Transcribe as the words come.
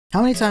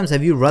How many times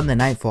have you run the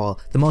Nightfall,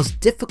 the most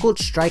difficult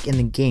strike in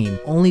the game,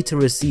 only to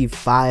receive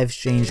 5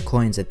 strange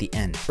coins at the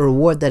end? A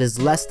reward that is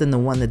less than the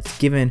one that's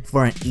given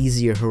for an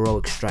easier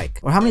heroic strike.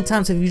 Or how many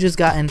times have you just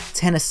gotten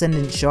 10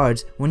 ascendant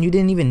shards when you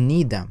didn't even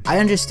need them? I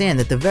understand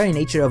that the very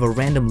nature of a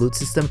random loot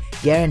system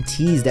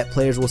guarantees that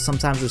players will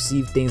sometimes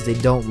receive things they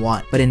don't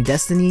want, but in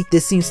Destiny,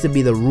 this seems to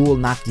be the rule,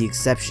 not the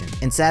exception.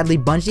 And sadly,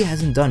 Bungie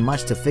hasn't done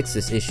much to fix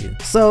this issue.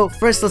 So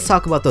first, let's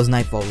talk about those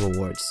Nightfall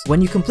rewards.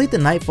 When you complete the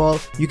Nightfall,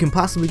 you can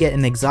possibly get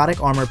an exotic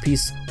armor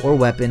piece or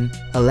weapon,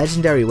 a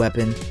legendary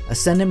weapon,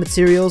 ascendant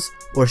materials,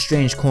 or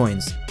strange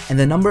coins, and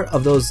the number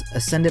of those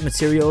ascendant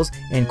materials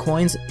and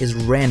coins is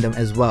random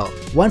as well.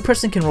 One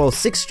person can roll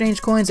 6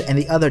 strange coins and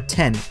the other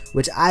 10,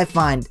 which I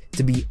find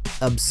to be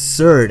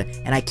absurd,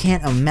 and I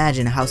can't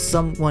imagine how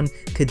someone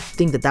could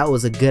think that that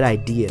was a good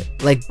idea.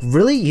 Like,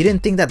 really? You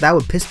didn't think that that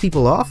would piss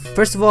people off?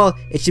 First of all,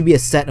 it should be a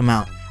set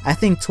amount. I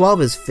think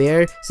 12 is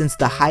fair since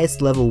the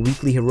highest level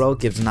weekly heroic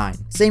gives 9.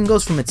 Same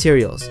goes for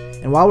materials.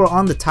 And while we're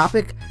on the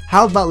topic,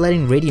 how about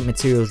letting radiant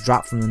materials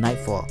drop from the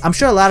Nightfall? I'm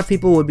sure a lot of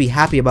people would be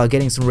happy about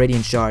getting some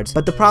radiant shards,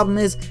 but the problem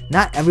is,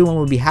 not everyone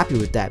would be happy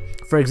with that.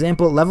 For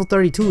example, level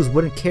 32s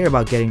wouldn't care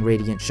about getting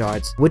radiant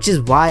shards, which is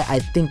why I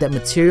think that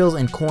materials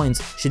and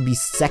coins should be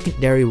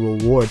secondary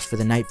rewards for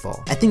the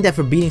Nightfall. I think that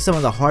for beating some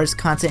of the hardest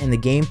content in the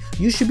game,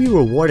 you should be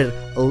rewarded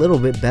a little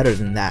bit better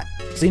than that.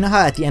 So you know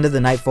how at the end of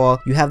the Nightfall,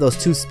 you have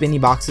those 2 spinny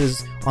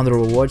boxes on the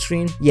reward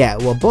screen? Yeah,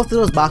 well, both of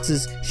those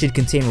boxes should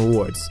contain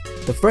rewards.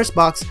 The first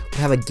box would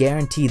have a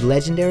guaranteed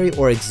legendary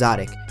or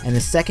exotic, and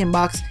the second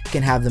box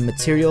can have the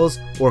materials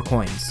or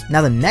coins.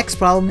 Now the next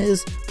problem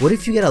is, what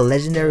if you get a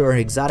legendary or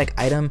exotic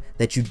item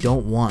that you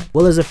don't want?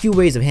 Well, there's a few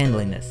ways of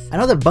handling this. I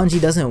know that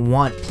Bungie doesn't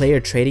want player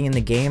trading in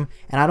the game,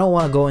 and I don't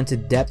want to go into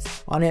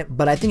depth on it,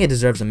 but I think it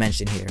deserves a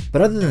mention here.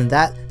 But other than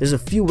that, there's a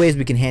few ways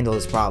we can handle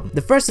this problem.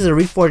 The first is a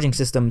reforging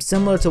system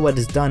similar to what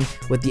is done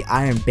with the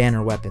Iron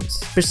Banner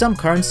weapons. For some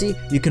currency,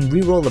 you can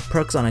reroll the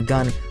perks on a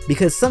gun,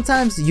 because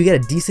sometimes you get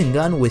a decent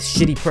gun with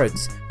shitty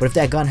perks, but if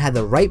that gun had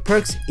the right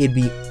perks, it'd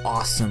be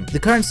awesome. The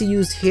currency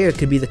used here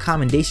could be the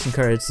commendation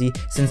currency,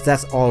 since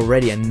that's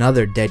already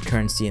another dead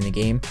currency in the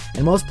game,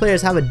 and most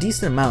players have a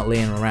decent amount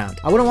laying around.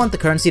 I wouldn't want the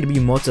currency to be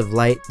Motes of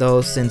Light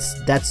though, since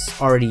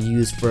that's already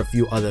used for a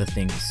few other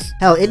things.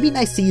 Hell, it'd be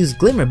nice to use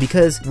Glimmer,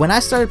 because when I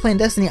started playing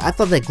Destiny, I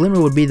thought that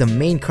Glimmer would be the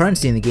main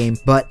currency in the game,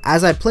 but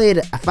as I played,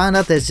 I found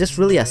out that it's just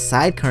really a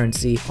side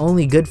currency,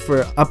 only good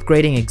for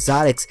upgrading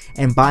exotics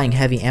and buying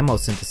heavy ammo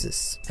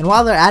synthesis. And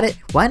while they're at it,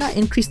 why not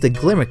increase the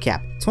Glimmer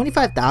cap?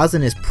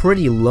 25,000 is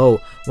pretty low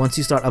once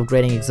you start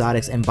upgrading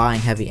exotics and buying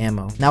heavy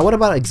ammo. Now what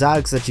about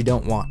exotics that you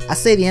don't want? I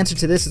say the answer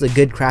to this is a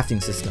good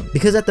crafting system,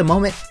 because at the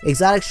moment,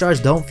 exotic shards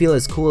don't feel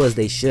as cool as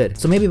they should.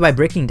 So maybe by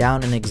breaking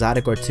down an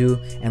exotic or 2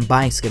 and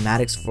buying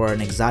schematics for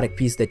an exotic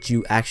piece that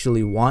you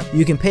actually want,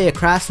 you can pay a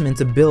craftsman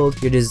to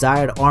build your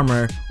desired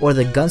armor, or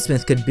the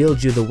gunsmith could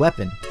build you the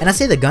weapon. And I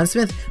say the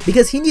gunsmith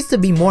because he needs to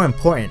be more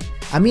important.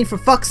 I mean, for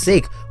fuck's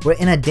sake, we're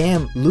in a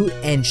damn loot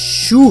and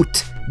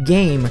shoot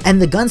game,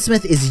 and the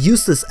gunsmith is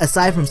useless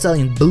aside from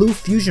selling blue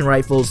fusion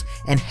rifles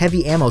and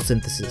heavy ammo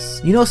synthesis.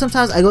 You know,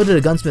 sometimes I go to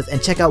the gunsmith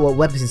and check out what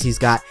weapons he's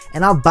got,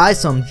 and I'll buy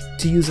some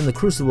to use in the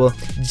Crucible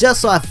just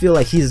so I feel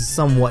like he's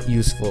somewhat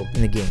useful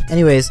in the game.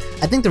 Anyways,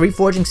 I think the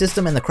reforging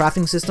system and the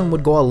crafting system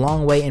would go a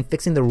long way in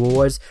fixing the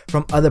rewards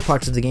from other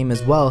parts of the game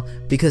as well,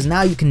 because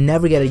now you can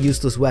never get a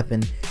useless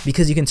weapon,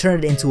 because you can turn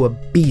it into a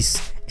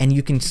beast, and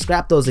you can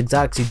scrap those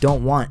exotics you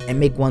don't want and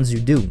make ones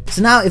you do.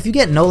 So now if you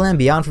get No Land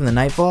Beyond from the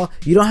Nightfall,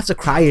 you don't have to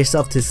cry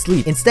yourself to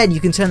sleep. Instead, you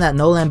can turn that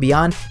No Land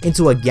Beyond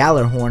into a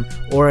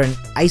Gallarhorn or an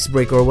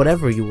Icebreaker or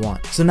whatever you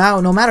want. So now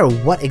no matter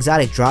what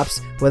exotic drops,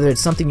 whether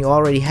it's something you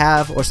already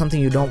have or something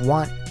you don't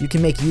want, you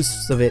can make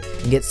use of it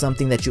and get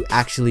something that you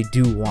actually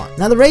do want.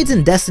 Now the raids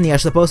in Destiny are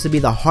supposed to be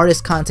the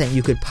hardest content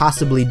you could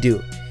possibly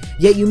do.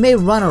 Yet you may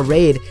run a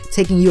raid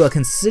taking you a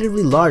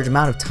considerably large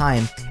amount of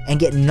time and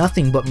get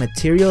nothing but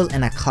materials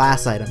and a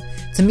class item.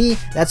 To me,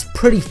 that's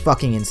pretty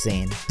fucking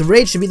insane. The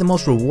raid should be the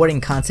most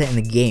rewarding content in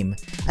the game.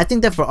 I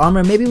think that for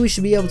armor, maybe we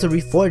should be able to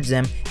reforge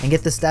them and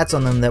get the stats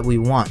on them that we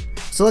want.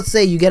 So let's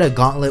say you get a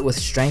gauntlet with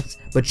strength,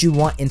 but you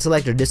want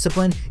intellect or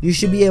discipline, you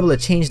should be able to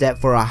change that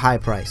for a high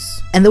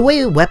price. And the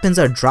way weapons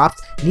are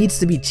dropped needs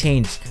to be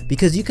changed,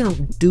 because you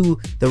can do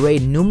the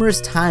raid numerous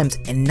times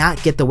and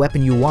not get the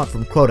weapon you want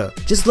from Crota.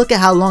 Just look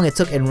at how long it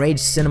took Enraged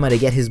Cinema to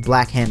get his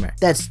black hammer.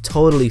 That's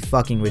totally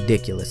fucking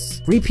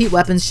ridiculous. Repeat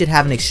weapons should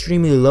have an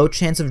extremely low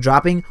chance of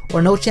dropping,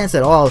 or no chance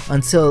at all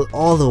until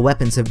all the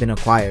weapons have been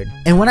acquired.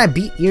 And when I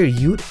beat Ear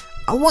Ute,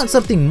 I want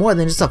something more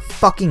than just a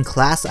fucking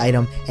class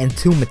item and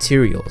 2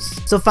 materials.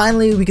 So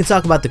finally, we can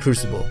talk about the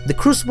Crucible. The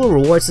Crucible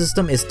reward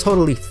system is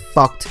totally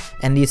fucked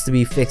and needs to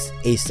be fixed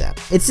ASAP.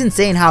 It's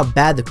insane how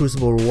bad the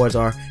Crucible rewards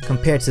are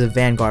compared to the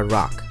Vanguard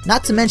Rock.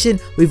 Not to mention,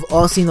 we've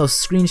all seen those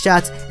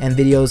screenshots and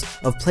videos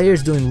of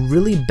players doing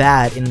really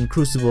bad in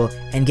Crucible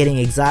and getting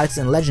exotics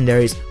and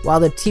legendaries while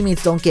their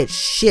teammates don't get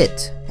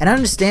shit. And I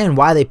understand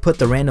why they put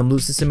the random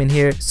loot system in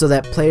here so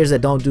that players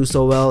that don't do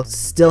so well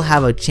still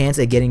have a chance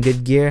at getting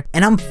good gear,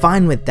 and I'm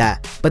fine with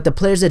that, but the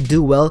players that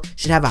do well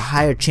should have a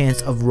higher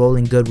chance of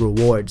rolling good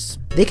rewards.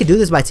 They could do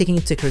this by taking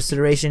into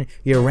consideration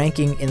your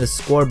ranking in the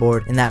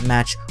scoreboard in that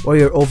match or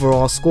your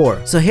overall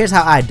score. So here's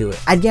how I do it.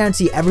 I'd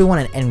guarantee everyone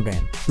an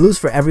engram, blues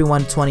for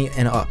everyone 20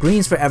 and up,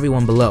 greens for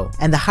everyone below.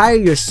 And the higher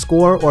your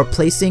score or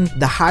placing,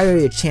 the higher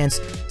your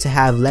chance to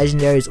have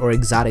legendaries or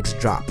exotics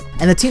drop.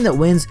 And the team that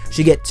wins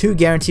should get 2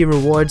 guaranteed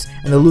rewards,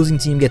 and the losing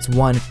team gets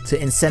 1 to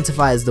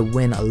incentivize the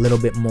win a little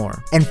bit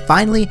more. And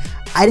finally,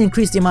 I'd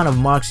increase the amount of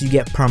marks you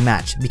get per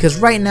match, because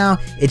right now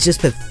it's just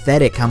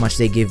pathetic how much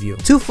they give you.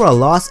 2 for a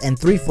loss and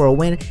 3 for a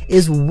win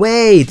is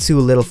way too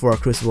little for a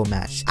Crucible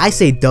match. I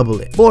say double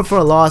it. 4 for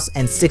a loss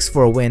and 6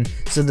 for a win,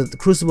 so that the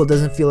Crucible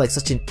doesn't feel like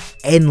such an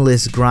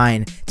endless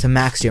grind to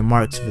max your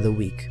marks for the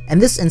week.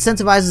 And this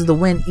incentivizes the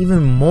win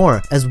even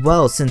more as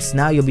well, since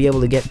now you'll be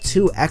able to get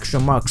 2 extra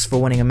marks for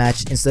winning a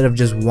match instead of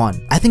just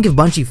 1. I think if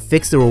Bungie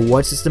fixed the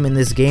reward system in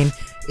this game,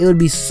 it would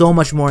be so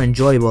much more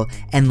enjoyable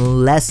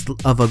and less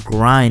of a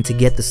grind to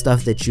get the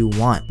stuff that you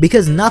want,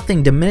 because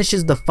nothing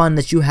diminishes the fun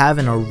that you have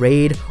in a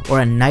raid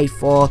or a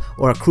nightfall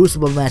or a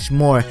Crucible match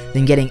more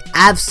than getting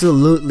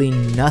absolutely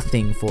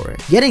nothing for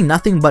it. Getting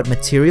nothing but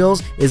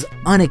materials is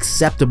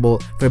unacceptable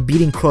for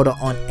beating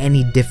Crota on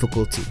any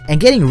difficulty,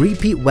 and getting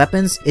repeat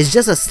weapons is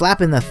just a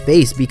slap in the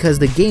face because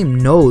the game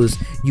knows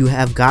you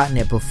have gotten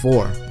it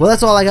before. Well,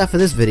 that's all I got for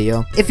this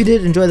video. If you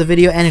did enjoy the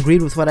video and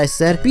agreed with what I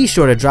said, be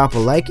sure to drop a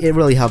like, it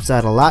really helps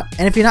out a lot.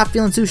 And if you're not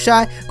feeling too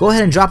shy, go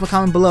ahead and drop a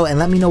comment below and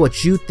let me know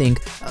what you think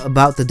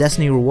about the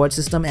Destiny reward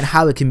system and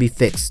how it can be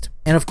fixed.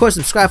 And of course,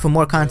 subscribe for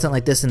more content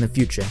like this in the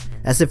future.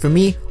 That's it for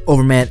me,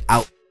 Overman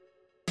out.